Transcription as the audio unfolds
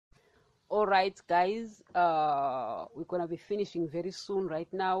All right, guys, we're gonna be finishing very soon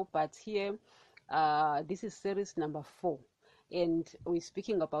right now, but here this is series number 4, and we're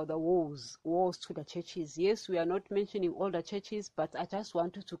speaking about the woes to the churches. Yes, we are not mentioning all the churches, but I just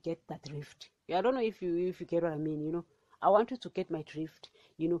wanted to get that drift. I don't know if you get what I mean. I wanted to get my drift.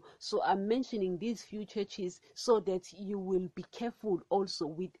 So I'm mentioning these few churches so that you will be careful also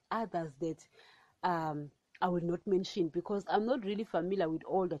with others that I will not mention, because I'm not really familiar with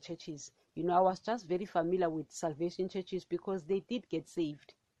all the churches. I was just very familiar with salvation churches because they did get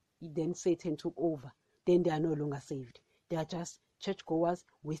saved. Then Satan took over. Then they are no longer saved. They are just churchgoers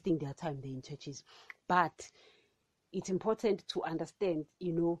wasting their time there in churches. But it's important to understand,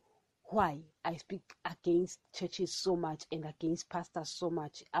 why I speak against churches so much and against pastors so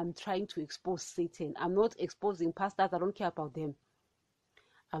much. I'm trying to expose Satan. I'm not exposing pastors. I don't care about them.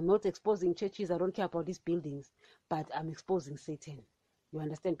 I'm not exposing churches. I don't care about these buildings. But I'm exposing Satan. You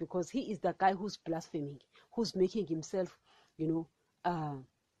understand? Because he is the guy who's blaspheming, who's making himself,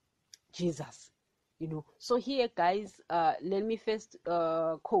 Jesus. So here, guys, let me first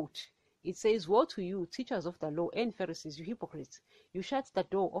quote. It says, "Woe to you, teachers of the law and Pharisees, you hypocrites! You shut the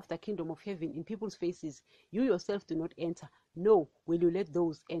door of the kingdom of heaven in people's faces. You yourself do not enter. No, will you let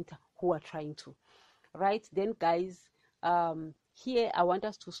those enter who are trying to?" Right? Then, guys, here I want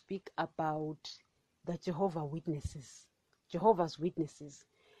us to speak about the Jehovah's Witnesses.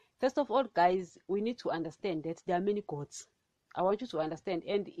 First of all, guys, we need to understand that there are many gods. I want you to understand.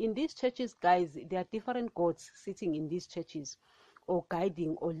 And in these churches, guys, there are different gods sitting in these churches, or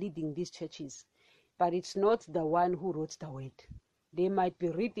guiding or leading these churches. But it's not the one who wrote the word. They might be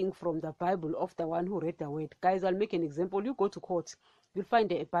reading from the Bible of the one who read the word. Guys, I'll make an example. You go to court, you'll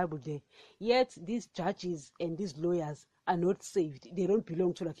find a Bible there. Yet these judges and these lawyers are not saved. They don't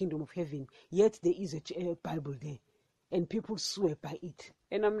belong to the kingdom of heaven. Yet there is a Bible there. And people swear by it.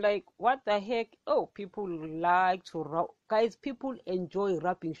 And I'm like, what the heck? Oh, people like to guys, people enjoy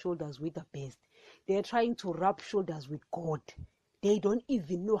rubbing shoulders with the best. They're trying to rub shoulders with God. They don't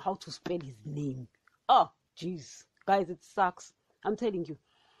even know how to spell his name. Oh, jeez. Guys, it sucks. I'm telling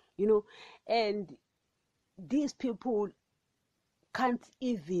you. And these people can't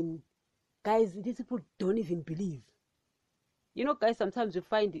even, guys, these people don't even believe. Guys, sometimes you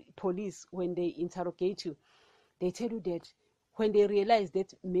find police, when they interrogate you, they tell you that when they realize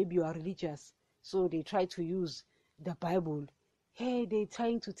that maybe you are religious, so they try to use the Bible. Hey, they're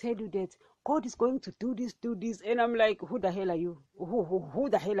trying to tell you that God is going to do this. And I'm like, who the hell are you? Who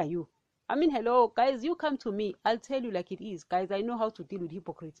the hell are you? I mean, hello, guys, you come to me. I'll tell you like it is. Guys, I know how to deal with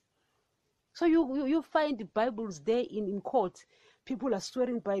hypocrites. So you find the Bibles there in court. People are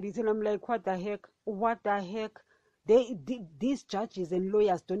swearing by it. And I'm like, what the heck? What the heck? These judges and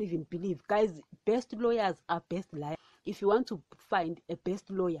lawyers don't even believe. Guys, best lawyers are best liars. If you want to find a best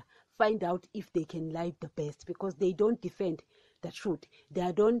lawyer, find out if they can lie the best, because they don't defend the truth.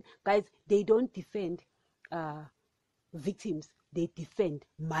 They don't defend victims. They defend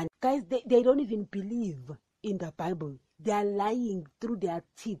man. Guys, they don't even believe in the Bible. They are lying through their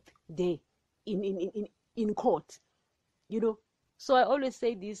teeth there in court. So I always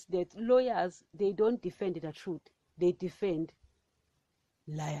say this, that lawyers, they don't defend the truth. They defend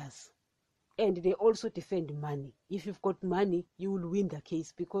liars. And they also defend money. If you've got money, you will win the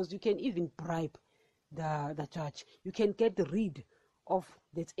case, because you can even bribe the judge. You can get rid of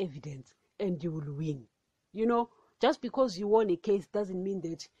that evidence and you will win. Just because you won a case doesn't mean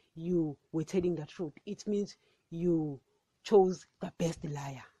that you were telling the truth. It means you chose the best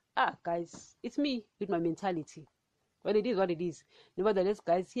liar. Guys, it's me with my mentality. Well, it is what it is. Nevertheless,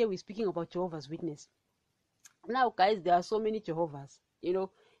 guys, here we're speaking about Jehovah's Witness. Now, guys, there are so many Jehovah's. There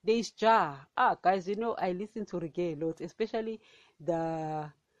is Jah. Guys, I listen to reggae a lot, especially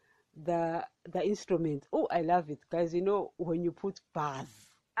the instrument. Oh, I love it, guys. When you put bass,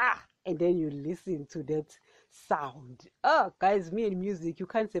 and then you listen to that sound. Guys, me and music, you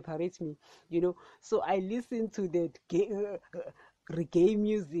can't separate me. So I listen to that reggae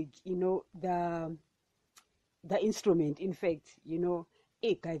music. The instrument, in fact,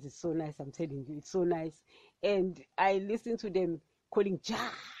 hey guys, it's so nice. I'm telling you, it's so nice. And I listen to them calling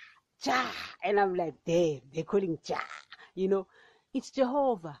Jah, Jah, and I'm like, damn, they're calling Jah. It's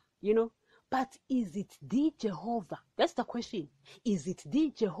Jehovah. But is it the Jehovah? That's the question. Is it the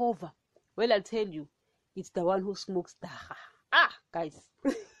Jehovah? Well, I'll tell you, it's the one who smokes dacha. Guys,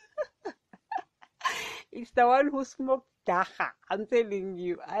 it's the one who smoked dacha. I'm telling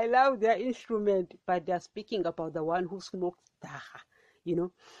you, I love their instrument, but they're speaking about the one who smoked dacha.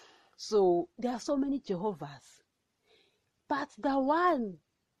 So there are so many Jehovah's, but the one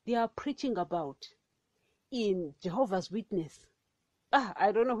they are preaching about in Jehovah's Witness,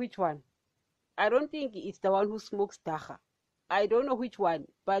 I don't know which one. I don't think it's the one who smokes dacha. I don't know which one,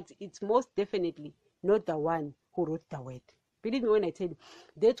 but it's most definitely not the one who wrote the word. Believe me when I tell you,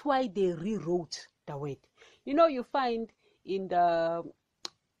 that's why they rewrote the word. You know, you find in the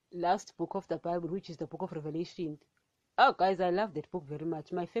last book of the Bible, which is the book of Revelation. Oh, guys, I love that book very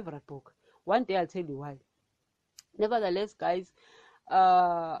much. My favorite book. One day I'll tell you why. Nevertheless, guys,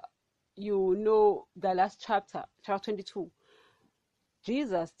 you know the last chapter, chapter 22.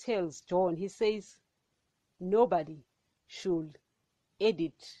 Jesus tells John, he says, nobody should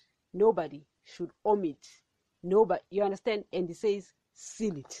edit, nobody should omit, nobody, you understand? And he says,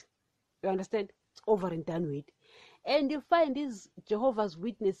 seal it. You understand? It's over and done with. And you find these Jehovah's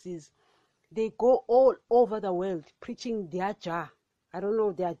Witnesses, they go all over the world preaching their jar. I don't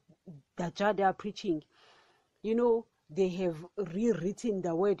know, the jar they are preaching. You know, they have rewritten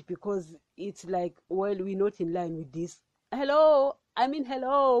the word because it's like, well, we're not in line with this. Hello?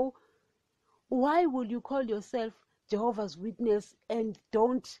 Hello. Why will you call yourself Jehovah's Witness and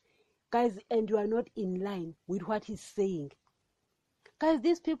don't, guys, and you are not in line with what he's saying? Guys,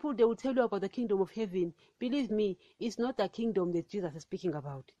 these people, they will tell you about the kingdom of heaven. Believe me, it's not the kingdom that Jesus is speaking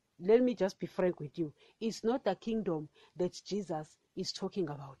about. Let me just be frank with you. It's not the kingdom that Jesus is talking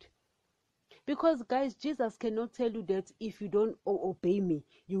about. Because, guys, Jesus cannot tell you that if you don't obey me,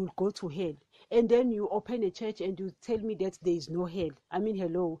 you will go to hell. And then you open a church and you tell me that there is no hell.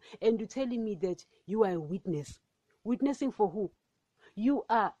 Hello. And you're telling me that you are a witness. Witnessing for who? You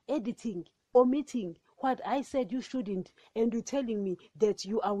are editing, omitting what I said you shouldn't. And you're telling me that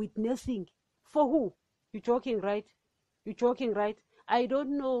you are witnessing for who? You're joking, right? You're joking, right? I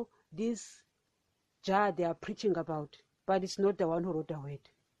don't know this jar they are preaching about, but it's not the one who wrote the word.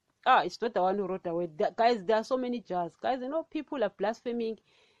 It's not the one who wrote the word. Guys, there are so many jars. Guys, you know, people are blaspheming.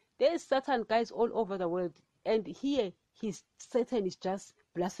 There is Satan, guys, all over the world. And here, Satan is just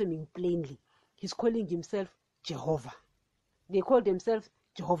blaspheming plainly. He's calling himself Jehovah. They call themselves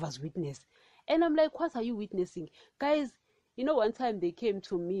Jehovah's Witness. And I'm like, what are you witnessing? Guys, you know, one time they came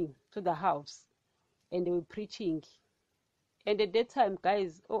to me, to the house, and they were preaching. And at that time,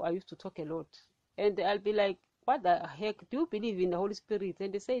 guys, I used to talk a lot. And I'll be like, what the heck, do you believe in the Holy Spirit?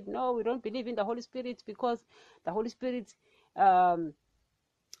 And they said, no, we don't believe in the Holy Spirit because the Holy Spirit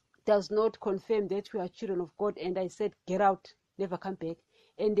does not confirm that we are children of God. And I said, get out, never come back.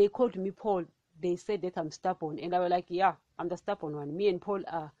 And they called me Paul. They said that I'm stubborn. And I was like, yeah, I'm the stubborn one. Me and Paul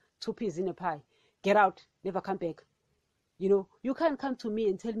are two peas in a pie. Get out, never come back. You know, you can't come to me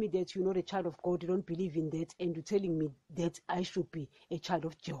and tell me that you're not a child of God, you don't believe in that, and you're telling me that I should be a child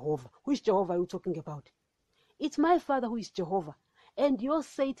of Jehovah. Which Jehovah are you talking about? It's my Father who is Jehovah. And you're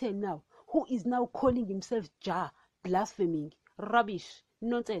Satan now, who is now calling himself Jah, blaspheming, rubbish,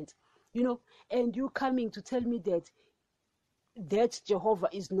 nonsense. You know, and you coming to tell me that Jehovah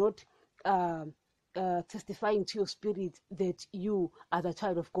is not testifying to your spirit that you are the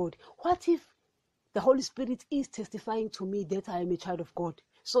child of God. What if the Holy Spirit is testifying to me that I am a child of God?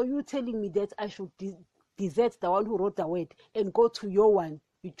 So you're telling me that I should desert the one who wrote the word and go to your one?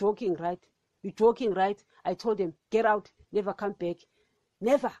 You're joking, right? You're joking, right? I told them, get out, never come back.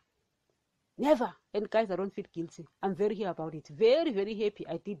 Never. Never. And guys, I don't feel guilty. I'm very happy about it. Very, very happy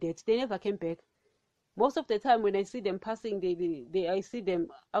I did that. They never came back. Most of the time when I see them passing, I see them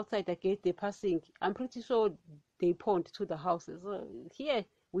outside the gate, they're passing. I'm pretty sure they point to the houses. Here,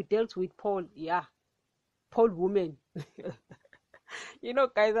 we dealt with Paul. Yeah. Paul woman. You know,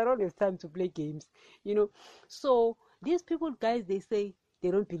 guys, I don't have time to play games. You know, so these people, guys, they say they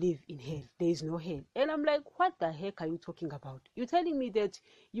don't believe in hell. There is no hell. And I'm like, what the heck are you talking about? You're telling me that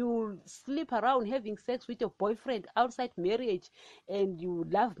you sleep around having sex with your boyfriend outside marriage and you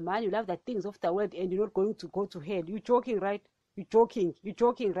love man, you love the things of the world, and you're not going to go to hell. You're joking, right? You're joking. You're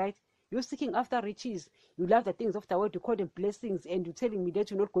joking, right? You're seeking after riches. You love the things of the world. You call them blessings, and you're telling me that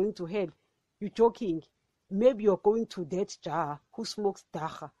you're not going to hell. You're joking. Maybe you're going to that jar who smokes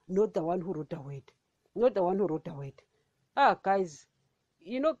dacha, not the one who wrote the word. Not the one who wrote the word. Guys,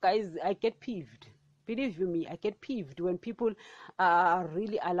 you know, guys, I get peeved. Believe you me, I get peeved when people are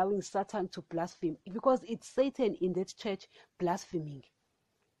really allowing Satan to blaspheme, because it's Satan in that church blaspheming.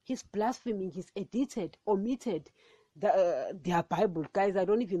 He's blaspheming. He's edited, omitted their Bible. Guys, I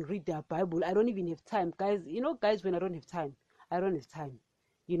don't even read their Bible. I don't even have time. Guys, you know, guys, when I don't have time, I don't have time.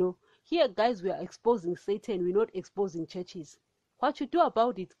 You know, here, guys, we are exposing Satan. We're not exposing churches. What you do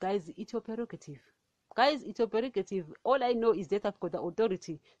about it, guys, it's your prerogative. Guys, it's your prerogative. All I know is that I've got the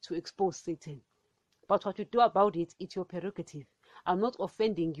authority to expose Satan. But what you do about it, it's your prerogative. I'm not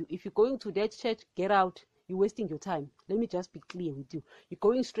offending you. If you're going to that church, get out. You're wasting your time. Let me just be clear with you. You're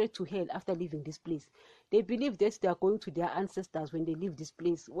going straight to hell after leaving this place. They believe that they are going to their ancestors when they leave this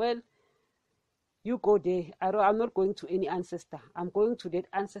place. Well, You go there. I'm not going to any ancestor. I'm going to that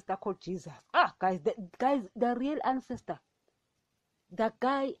ancestor called Jesus. Guys, the real ancestor, the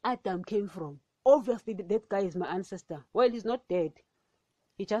guy Adam came from. Obviously, that guy is my ancestor. Well, he's not dead.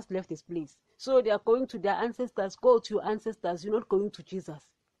 He just left his place. So they are going to their ancestors. Go to your ancestors. You're not going to Jesus.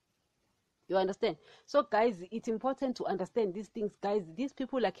 You understand? So, guys, it's important to understand these things, guys. These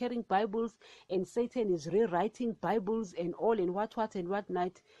people are carrying Bibles, and Satan is rewriting Bibles and all, and what and what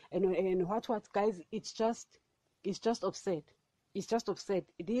not, and what, guys. It's just upset. It's just upset.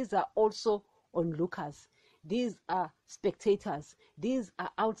 These are also onlookers. These are spectators. These are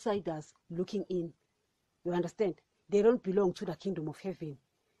outsiders looking in. You understand? They don't belong to the kingdom of heaven.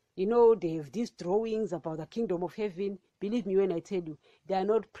 You know, they have these drawings about the kingdom of heaven. Believe me when I tell you, they are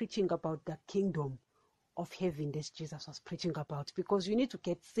not preaching about the kingdom of heaven that Jesus was preaching about, because you need to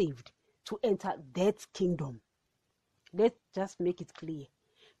get saved to enter that kingdom. Let's just make it clear.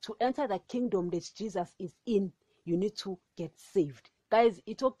 To enter the kingdom that Jesus is in, you need to get saved. Guys,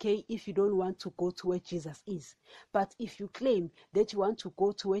 it's okay if you don't want to go to where Jesus is. But if you claim that you want to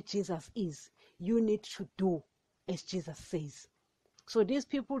go to where Jesus is, you need to do as Jesus says. So these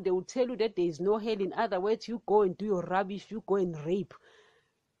people, they will tell you that there is no hell. In other words, you go and do your rubbish. You go and rape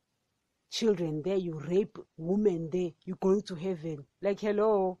children there. You rape women there. You're going to heaven. Like,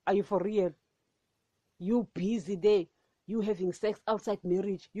 hello, are you for real? You busy there. You having sex outside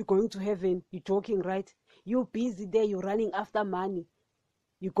marriage. You're going to heaven. You're joking, right? You busy there. You're running after money.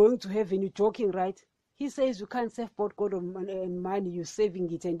 You're going to heaven. You're joking, right? He says you can't save both God and money. You're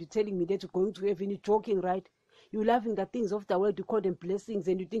saving it, and you're telling me that you're going to heaven. You're joking, right? You're loving the things of the world, you call them blessings,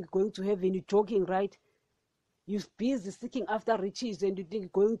 and you think going to heaven, you're joking, right? You're busy seeking after riches, and you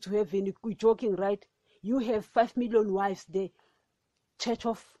think going to heaven, you're joking, right? You have 5 million wives there, church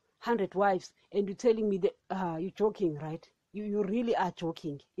of 100 wives, and you're telling me that you're joking, right? You really are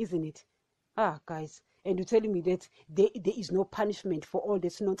joking, isn't it? Guys, and you're telling me that there is no punishment for all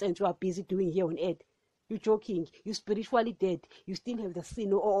this nonsense you are busy doing here on earth. You're joking. You're spiritually dead. You still have the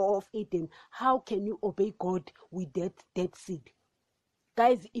sin of Eden. How can you obey God with that dead seed?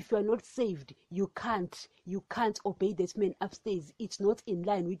 Guys, if you are not saved, you can't obey that man upstairs. It's not in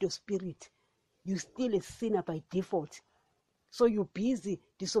line with your spirit. You're still a sinner by default. So you're busy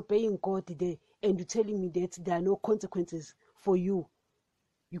disobeying God there, and you're telling me that there are no consequences for you.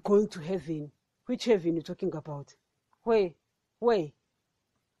 You're going to heaven. Which heaven are you talking about? Where?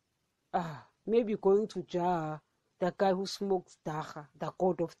 Maybe going to Jah, the guy who smokes dacha, the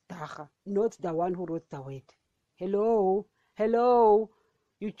god of dacha, not the one who wrote the word. Hello,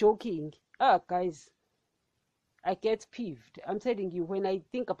 you joking? Guys, I get peeved. I'm telling you, when I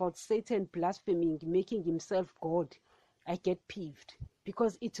think about Satan blaspheming, making himself God, I get peeved,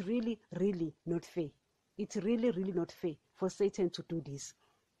 because it's really, really not fair. It's really, really not fair for Satan to do this.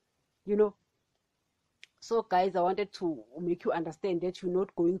 You know? So, guys, I wanted to make you understand that you're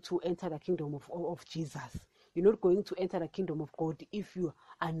not going to enter the kingdom of Jesus. You're not going to enter the kingdom of God if you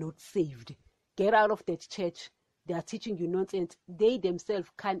are not saved. Get out of that church. They are teaching you nonsense. They themselves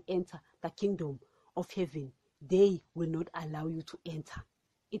can't enter the kingdom of heaven. They will not allow you to enter.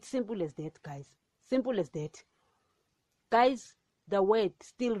 It's simple as that, guys. Simple as that. Guys, the word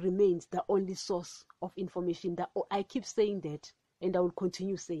still remains the only source of information. I keep saying that, and I will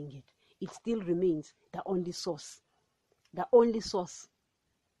continue saying it. It still remains the only source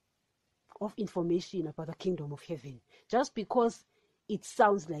of information about the kingdom of heaven. Just because it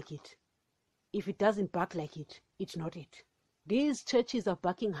sounds like it, if it doesn't bark like it, it's not it. These churches are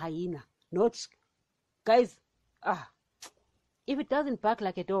barking hyena, not, guys, if it doesn't bark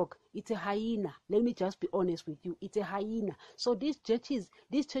like a dog, it's a hyena. Let me just be honest with you. It's a hyena. So these churches,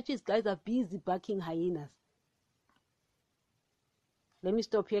 guys, are busy barking hyenas. Let me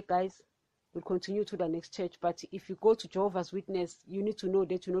stop here, guys. We'll continue to the next church. But if you go to Jehovah's Witness, you need to know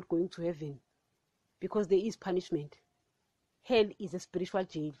that you're not going to heaven, because there is punishment. Hell is a spiritual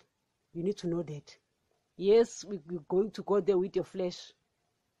jail. You need to know that. Yes, we're going to go there with your flesh,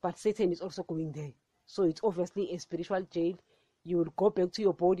 but Satan is also going there. So it's obviously a spiritual jail. You will go back to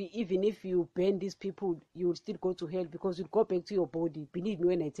your body. Even if you burn these people, you will still go to hell, because you'll go back to your body. Believe me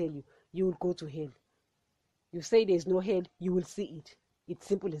when I tell you, you will go to hell. You say there's no hell, you will see it. It's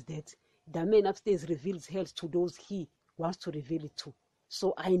simple as that. The man upstairs reveals hell to those he wants to reveal it to.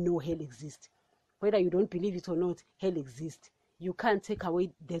 So I know hell exists. Whether you don't believe it or not, hell exists. You can't take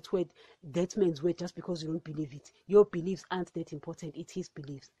away that word, that man's word, just because you don't believe it. Your beliefs aren't that important. It's his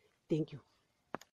beliefs. Thank you.